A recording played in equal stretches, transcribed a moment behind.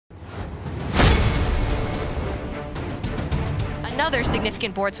another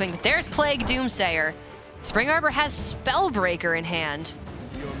significant board swing, but there's Plague Doomsayer. Spring Arbor has Spellbreaker in hand.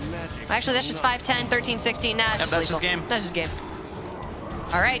 Actually, that's just 5-10, 13-16. Nah, that's just game. That's just game.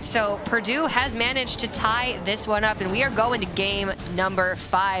 All right, so Purdue has managed to tie this one up, and we are going to game number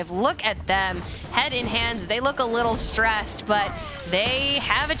 5. Look at them, head in hand. They look a little stressed, but they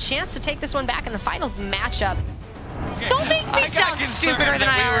have a chance to take this one back in the final matchup. Okay. Don't make me sound stupider than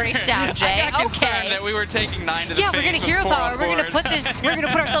I already sound, Jay. I got concerned that we were taking 9 to the face. Yeah, we're gonna hero power. We're gonna put this. We're gonna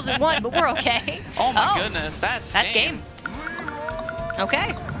put ourselves in 1, but we're okay. Oh my goodness, that's game.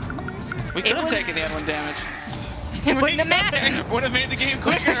 Okay. We could have taken the N1 damage. It wouldn't have mattered. Would have made the game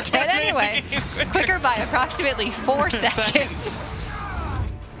quicker. Did anyway. Quicker by approximately 4 seconds.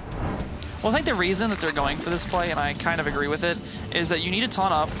 Well, I think the reason that they're going for this play, and I kind of agree with it, is that you need to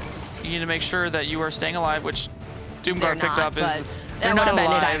taunt up. You need to make sure that you are staying alive, which Doomguard picked up is they're not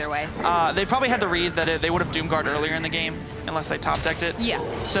alive. It either way. They probably had the read that they would have Doomguard earlier in the game, unless they top decked it. Yeah.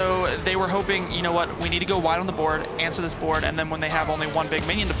 So they were hoping, you know what, we need to go wide on the board, answer this board, and then when they have only one big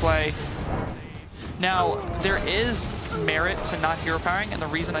minion to play. Now, there is merit to not hero powering, and the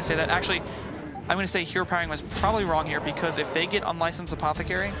reason I say that, actually, I'm going to say hero powering was probably wrong here, because if they get unlicensed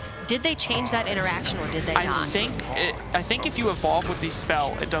apothecary... Did they change that interaction, or did they not? I think if you evolve with the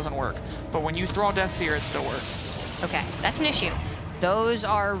spell, it doesn't work. But when you throw Death Seer, it still works. Okay, that's an issue. Those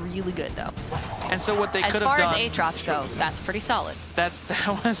are really good, though. And so what they could have done... As far as 8-drops go, that's pretty solid. That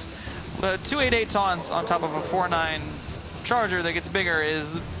was... The 2/8/8 taunts on top of a 4/9 charger that gets bigger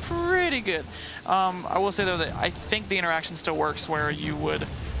is pretty good. I will say, though, that I think the interaction still works where you would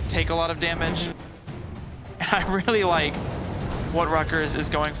take a lot of damage. And I really like what Rutgers is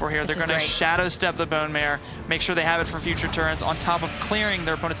going for here. They're going to Shadow Step the Bone Mare, make sure they have it for future turns, on top of clearing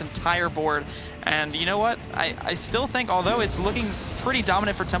their opponent's entire board. And you know what? I still think, although it's looking pretty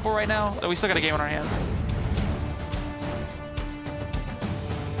dominant for Temple right now, that we still got a game on our hands.